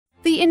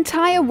The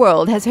entire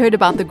world has heard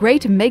about the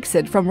great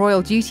Megxit from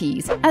royal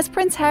duties as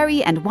Prince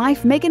Harry and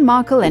wife Meghan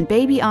Markle and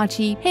baby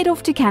Archie head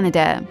off to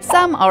Canada.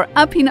 Some are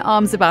up in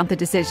arms about the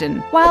decision,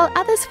 while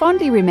others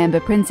fondly remember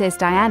Princess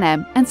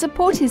Diana and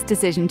support his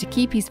decision to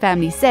keep his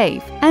family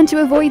safe and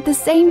to avoid the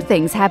same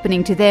things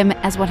happening to them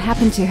as what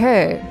happened to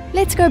her.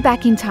 Let's go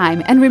back in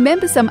time and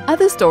remember some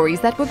other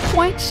stories that were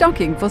quite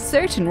shocking for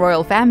certain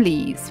royal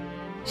families.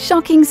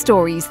 Shocking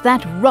stories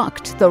that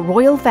rocked the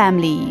royal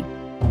family.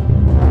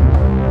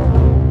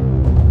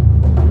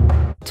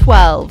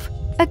 12.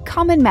 A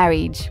common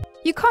marriage.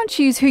 You can't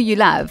choose who you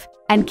love,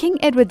 and King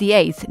Edward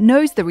VIII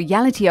knows the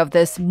reality of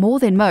this more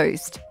than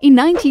most. In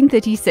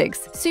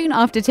 1936, soon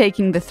after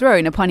taking the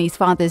throne upon his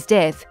father's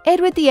death,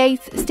 Edward VIII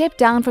stepped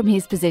down from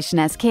his position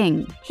as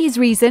king. His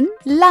reason?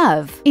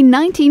 Love. In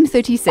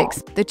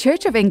 1936, the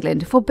Church of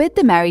England forbid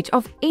the marriage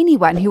of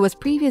anyone who was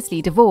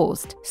previously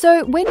divorced.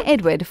 So when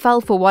Edward fell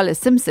for Wallis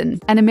Simpson,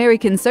 an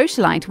American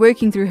socialite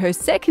working through her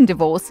second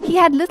divorce, he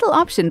had little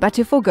option but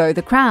to forego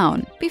the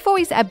crown. Before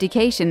his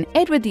abdication,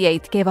 Edward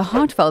VIII gave a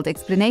heartfelt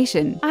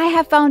explanation. "I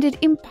have found it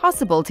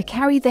impossible to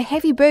carry the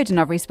heavy burden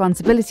of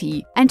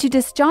responsibility and to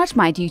discharge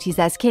my duties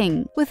as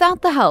king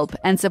without the help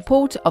and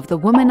support of the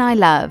woman I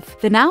love."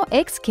 The now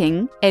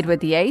ex-king,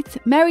 Edward VIII,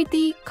 married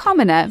the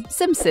commoner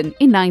Simpson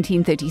in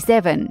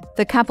 1937.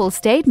 The couple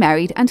stayed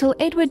married until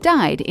Edward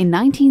died in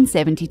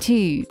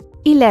 1972.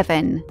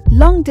 11.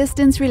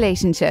 Long-distance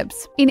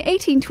relationships. In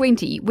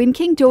 1820, when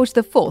King George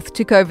IV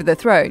took over the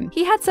throne,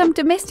 he had some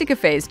domestic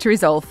affairs to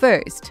resolve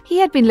first. He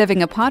had been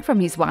living apart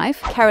from his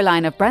wife,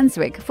 Caroline of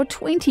Brunswick, for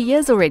 20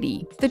 years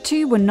already. The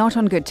two were not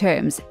on good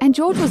terms, and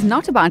George was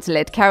not about to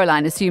let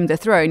Caroline assume the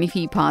throne if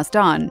he passed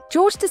on.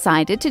 George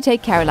decided to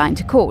take Caroline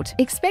to court,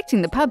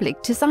 expecting the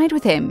public to side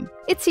with him.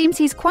 It seems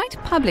his quite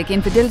public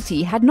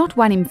infidelity had not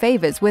won him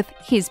favors with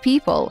his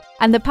people,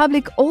 and the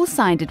public all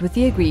sided with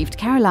the aggrieved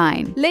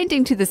Caroline.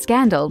 Lending to the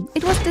scandal,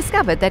 it was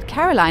discovered that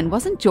Caroline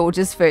wasn't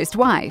George's first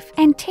wife,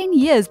 and 10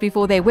 years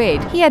before they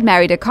wed, he had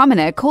married a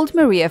commoner called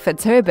Maria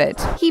Fitzherbert.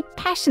 He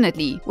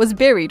passionately was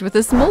buried with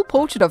a small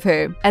portrait of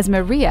her, as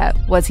Maria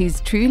was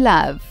his true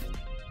love.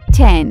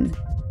 10.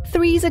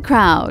 Three's a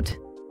crowd.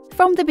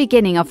 From the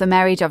beginning of the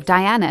marriage of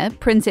Diana,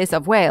 Princess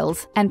of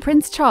Wales, and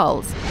Prince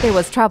Charles, there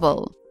was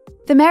trouble.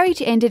 The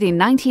marriage ended in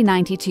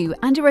 1992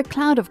 under a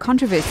cloud of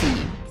controversy,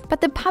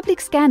 but the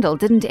public scandal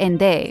didn't end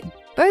there.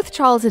 Both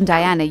Charles and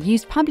Diana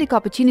used public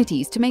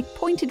opportunities to make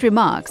pointed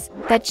remarks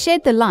that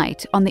shed the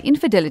light on the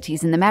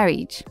infidelities in the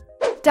marriage.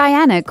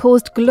 Diana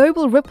caused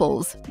global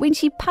ripples when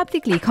she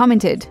publicly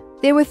commented,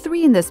 "There were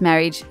 3 in this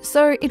marriage,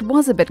 so it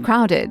was a bit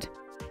crowded."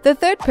 The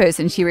third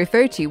person she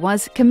referred to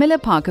was Camilla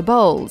Parker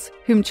Bowles,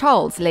 whom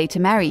Charles later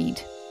married.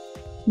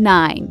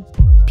 9.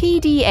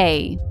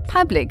 PDA.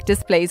 Public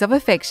displays of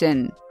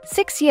affection.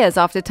 6 years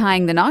after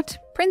tying the knot,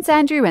 Prince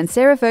Andrew and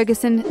Sarah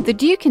Ferguson, the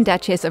Duke and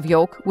Duchess of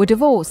York, were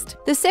divorced.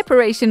 The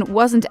separation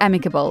wasn't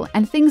amicable,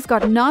 and things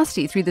got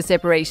nasty through the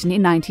separation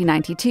in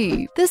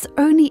 1992. This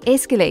only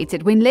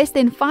escalated when less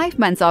than 5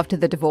 months after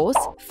the divorce,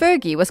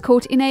 Fergie was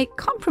caught in a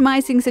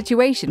compromising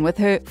situation with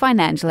her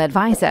financial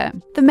advisor.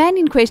 The man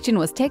in question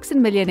was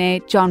Texan millionaire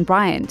John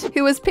Bryant,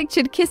 who was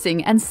pictured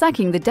kissing and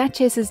sucking the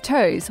Duchess's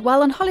toes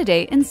while on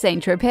holiday in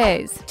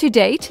Saint-Tropez. To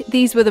date,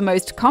 these were the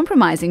most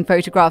compromising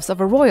photographs of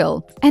a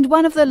royal, and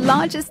one of the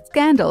largest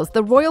scandals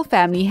the royal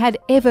family had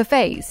ever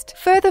faced.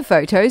 Further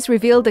photos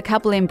revealed the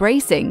couple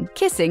embracing,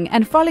 kissing,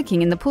 and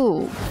frolicking in the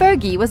pool.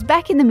 Fergie was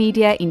back in the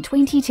media in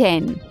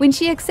 2010 when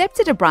she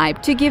accepted a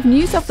bribe to give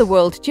News of the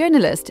World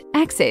journalist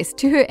access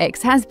to her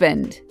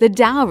ex-husband. The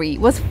dowry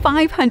was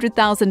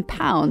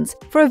 £500,000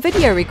 for a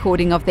video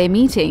recording of their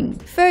meeting.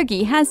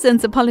 Fergie has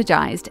since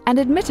apologized and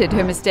admitted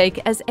her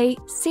mistake as a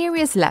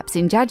serious lapse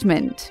in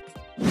judgment.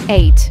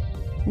 8.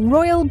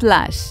 Royal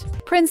blush.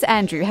 Prince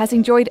Andrew has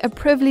enjoyed a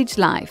privileged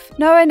life.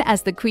 Known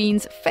as the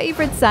Queen's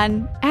favorite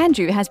son,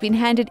 Andrew has been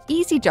handed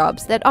easy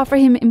jobs that offer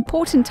him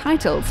important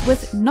titles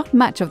with not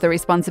much of the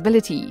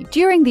responsibility.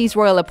 During these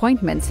royal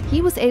appointments,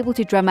 he was able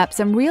to drum up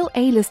some real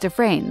A-lister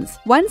friends.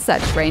 One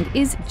such friend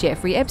is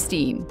Jeffrey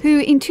Epstein, who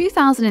in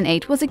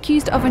 2008 was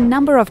accused of a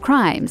number of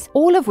crimes,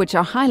 all of which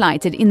are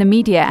highlighted in the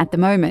media at the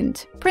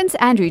moment. Prince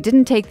Andrew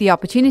didn't take the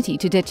opportunity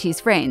to ditch his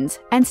friends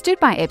and stood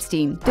by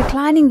Epstein,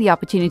 declining the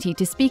opportunity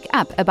to speak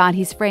up about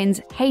his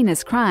friend's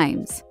heinous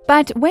crimes.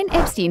 But when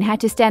Epstein had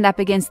to stand up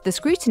against the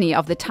scrutiny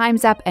of the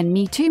Time's Up and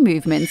Me Too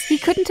movements, he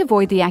couldn't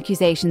avoid the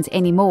accusations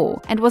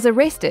anymore and was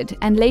arrested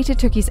and later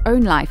took his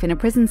own life in a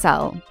prison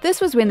cell. This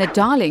was when the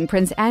darling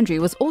Prince Andrew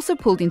was also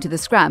pulled into the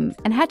scrum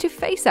and had to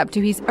face up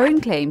to his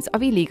own claims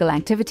of illegal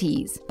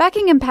activities.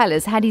 Buckingham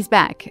Palace had his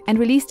back and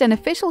released an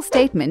official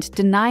statement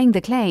denying the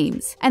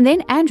claims. And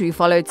then Andrew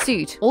followed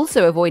suit,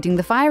 also avoiding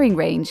the firing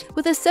range,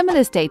 with a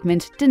similar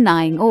statement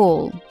denying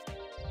all.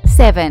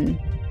 7.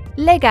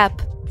 Leg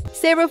up.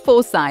 Sarah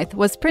Forsyth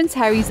was Prince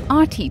Harry's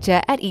art teacher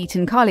at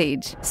Eton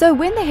College. So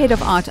when the head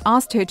of art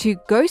asked her to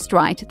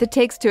ghostwrite the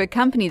text to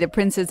accompany the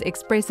prince's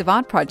expressive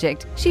art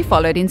project, she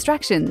followed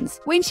instructions.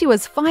 When she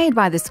was fired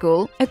by the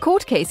school, a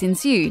court case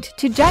ensued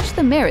to judge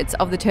the merits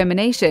of the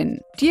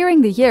termination.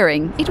 During the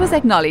hearing, it was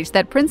acknowledged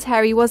that Prince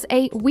Harry was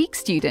a weak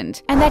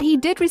student and that he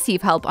did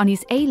receive help on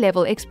his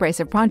A-level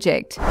expressive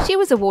project. She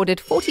was awarded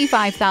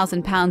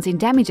 £45,000 in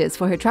damages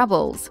for her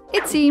troubles.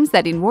 It seems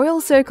that in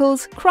royal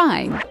circles,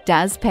 crime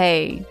does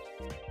pay.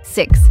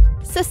 6.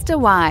 Sister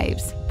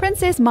wives.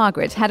 Princess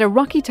Margaret had a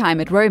rocky time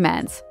at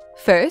romance.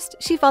 First,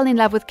 she fell in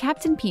love with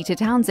Captain Peter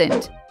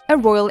Townsend, a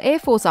Royal Air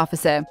Force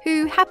officer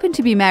who happened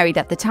to be married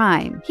at the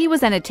time. He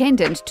was an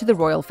attendant to the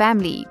royal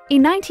family.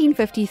 In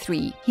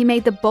 1953, he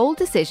made the bold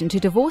decision to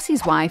divorce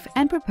his wife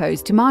and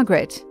propose to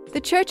Margaret. The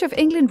Church of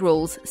England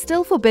rules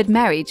still forbid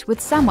marriage with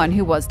someone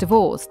who was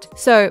divorced,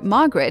 so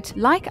Margaret,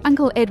 like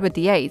Uncle Edward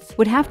VIII,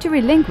 would have to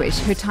relinquish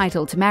her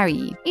title to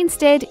marry.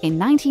 Instead, in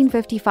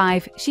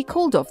 1955, she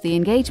called off the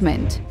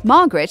engagement.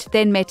 Margaret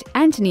then met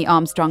Anthony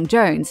Armstrong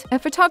Jones, a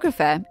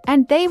photographer,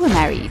 and they were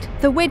married.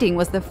 The wedding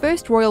was the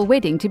first royal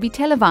wedding to be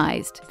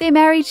televised. Their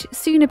marriage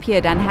soon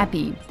appeared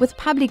unhappy, with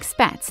public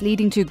spats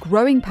leading to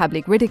growing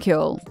public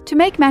ridicule. To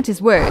make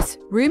matters worse,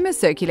 rumors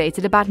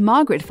circulated about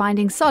Margaret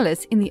finding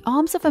solace in the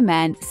arms of a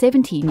man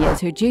 17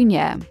 years her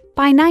junior.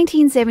 By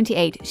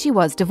 1978, she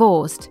was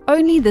divorced,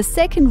 only the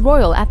second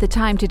royal at the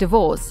time to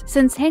divorce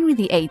since Henry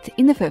VIII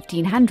in the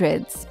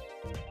 1500s.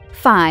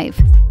 5.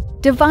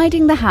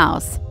 Dividing the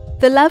house.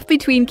 The love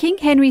between King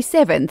Henry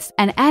VII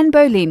and Anne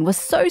Boleyn was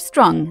so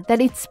strong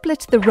that it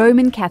split the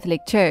Roman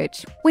Catholic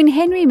Church. When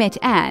Henry met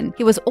Anne,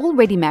 he was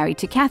already married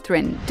to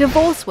Catherine.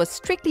 Divorce was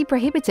strictly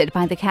prohibited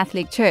by the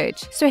Catholic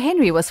Church, so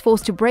Henry was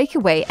forced to break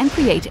away and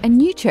create a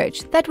new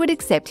church that would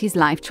accept his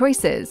life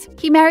choices.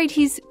 He married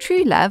his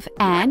true love,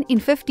 Anne, in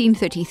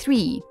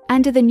 1533.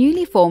 Under the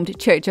newly formed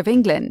Church of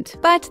England.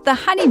 But the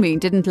honeymoon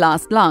didn't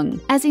last long,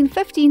 as in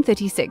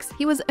 1536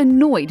 he was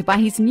annoyed by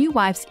his new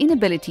wife's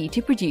inability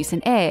to produce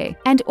an heir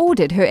and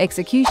ordered her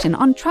execution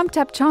on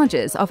trumped-up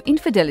charges of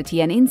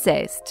infidelity and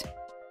incest.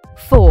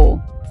 4.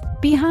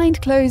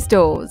 Behind closed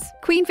doors.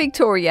 Queen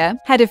Victoria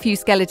had a few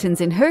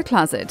skeletons in her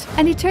closet,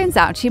 and it turns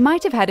out she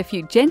might have had a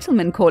few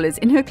gentleman callers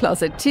in her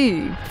closet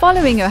too.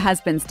 Following her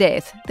husband's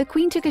death, the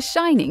Queen took a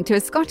shining to a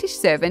Scottish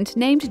servant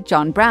named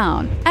John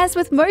Brown. As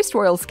with most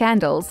royal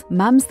scandals,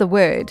 mum's the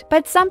word,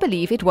 but some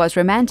believe it was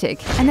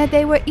romantic and that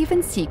they were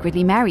even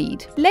secretly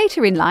married.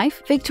 Later in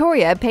life,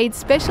 Victoria paid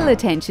special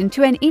attention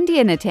to an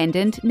Indian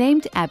attendant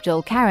named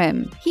Abdul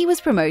Karim. He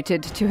was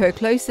promoted to her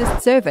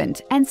closest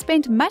servant and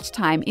spent much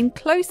time in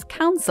close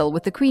counsel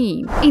with the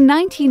Queen. In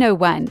 1901,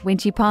 when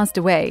she passed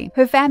away,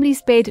 her family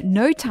spared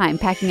no time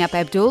packing up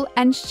Abdul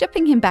and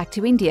shipping him back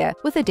to India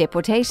with a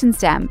deportation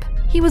stamp.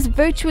 He was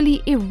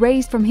virtually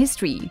erased from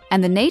history,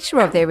 and the nature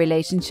of their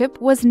relationship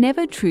was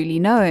never truly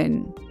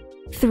known.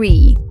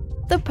 3.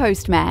 The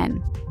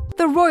Postman.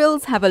 The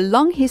royals have a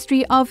long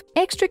history of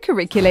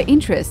extracurricular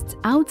interests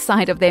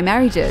outside of their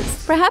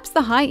marriages. Perhaps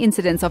the high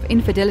incidence of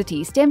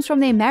infidelity stems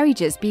from their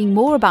marriages being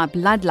more about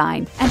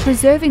bloodline and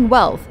preserving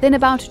wealth than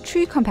about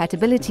true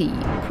compatibility.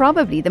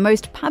 Probably the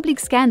most public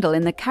scandal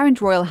in the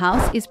current royal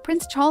house is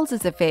Prince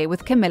Charles's affair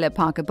with Camilla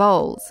Parker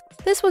Bowles.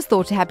 This was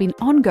thought to have been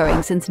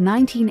ongoing since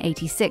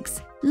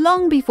 1986,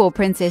 long before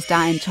Princess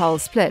Di and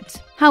Charles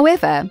split.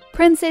 However,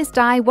 Princess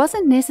Di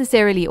wasn't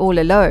necessarily all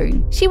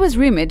alone. She was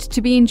rumored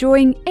to be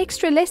enjoying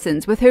extra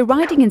lessons with her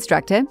riding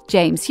instructor,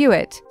 James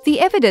Hewitt.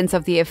 The evidence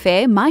of the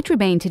affair might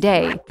remain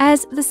today,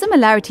 as the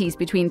similarities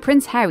between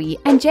Prince Harry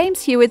and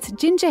James Hewitt's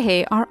ginger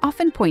hair are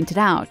often pointed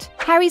out.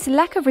 Harry's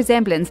lack of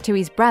resemblance to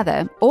his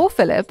brother, or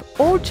Philip,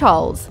 or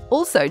Charles,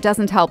 also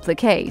doesn't help the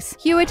case.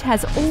 Hewitt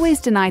has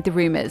always denied the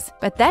rumors,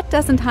 but that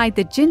doesn't hide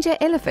the ginger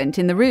elephant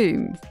in the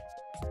room.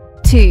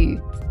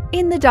 2.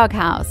 In the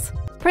doghouse.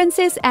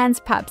 Princess Anne's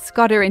pups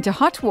got her into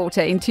hot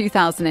water in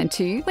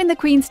 2002 when the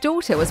Queen's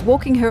daughter was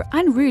walking her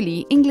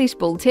unruly English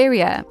Bull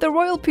Terrier. The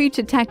royal pooch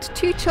attacked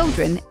two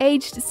children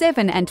aged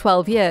 7 and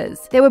 12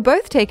 years. They were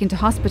both taken to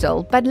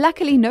hospital, but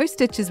luckily no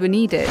stitches were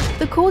needed.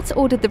 The courts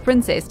ordered the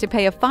princess to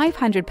pay a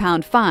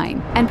 £500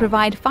 fine and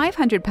provide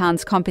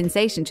 £500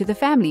 compensation to the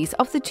families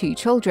of the two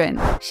children.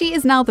 She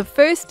is now the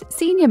first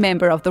senior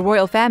member of the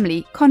royal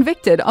family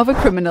convicted of a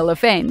criminal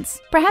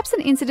offence. Perhaps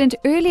an incident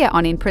earlier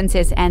on in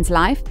Princess Anne's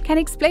life can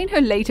explain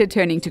her later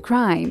turning to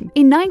crime.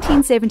 In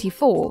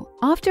 1974,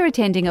 after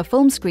attending a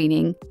film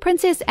screening,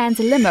 Princess Anne's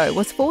limo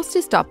was forced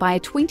to stop by a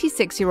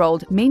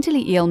 26-year-old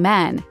mentally ill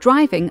man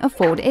driving a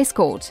Ford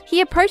Escort. He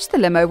approached the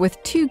limo with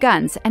 2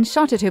 guns and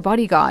shot at her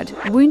bodyguard,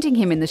 wounding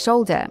him in the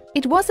shoulder.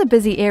 It was a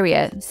busy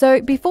area, so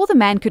before the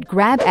man could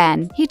grab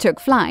Anne, he took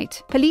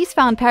flight. Police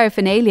found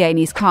paraphernalia in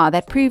his car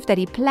that proved that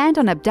he planned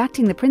on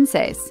abducting the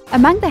princess.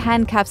 Among the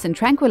handcuffs and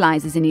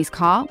tranquilizers in his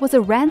car was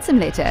a ransom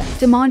letter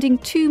demanding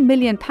 £2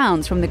 million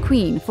from the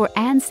Queen for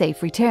Anne's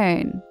safe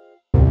return.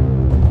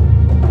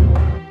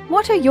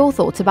 What are your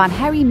thoughts about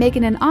Harry,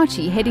 Meghan and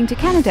Archie heading to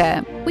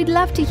Canada? We'd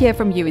love to hear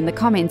from you in the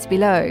comments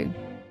below.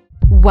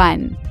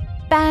 1.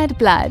 Bad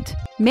blood.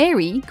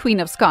 Mary, Queen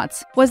of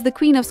Scots, was the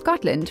Queen of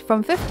Scotland from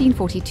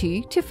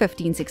 1542 to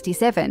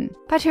 1567,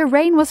 but her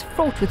reign was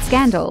fraught with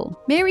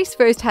scandal. Mary's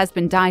first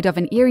husband died of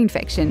an ear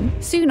infection.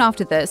 Soon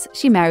after this,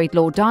 she married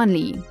Lord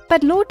Darnley.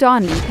 But Lord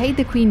Darnley paid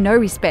the Queen no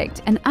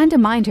respect and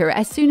undermined her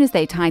as soon as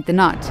they tied the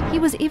knot. He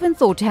was even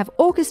thought to have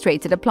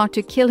orchestrated a plot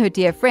to kill her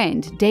dear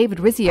friend, David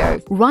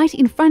Rizzio, right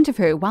in front of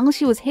her while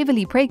she was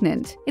heavily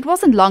pregnant. It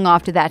wasn't long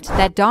after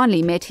that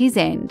Darnley met his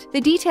end.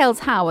 The details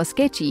how are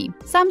sketchy.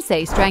 Some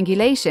say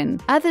strangulation,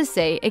 others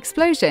say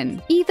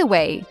explosion. Either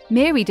way,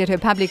 Mary did her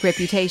public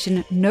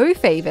reputation no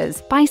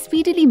favors by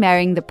speedily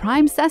marrying the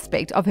prime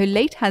suspect of her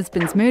late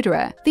husband's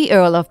murderer, the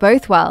Earl of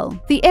Bothwell.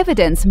 The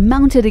evidence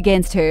mounted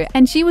against her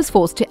and she was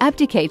forced to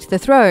abdicate the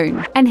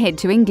throne and head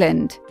to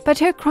England. But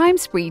her crime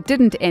spree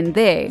didn't end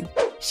there.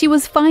 She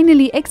was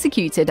finally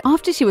executed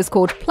after she was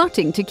caught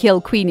plotting to kill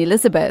Queen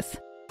Elizabeth.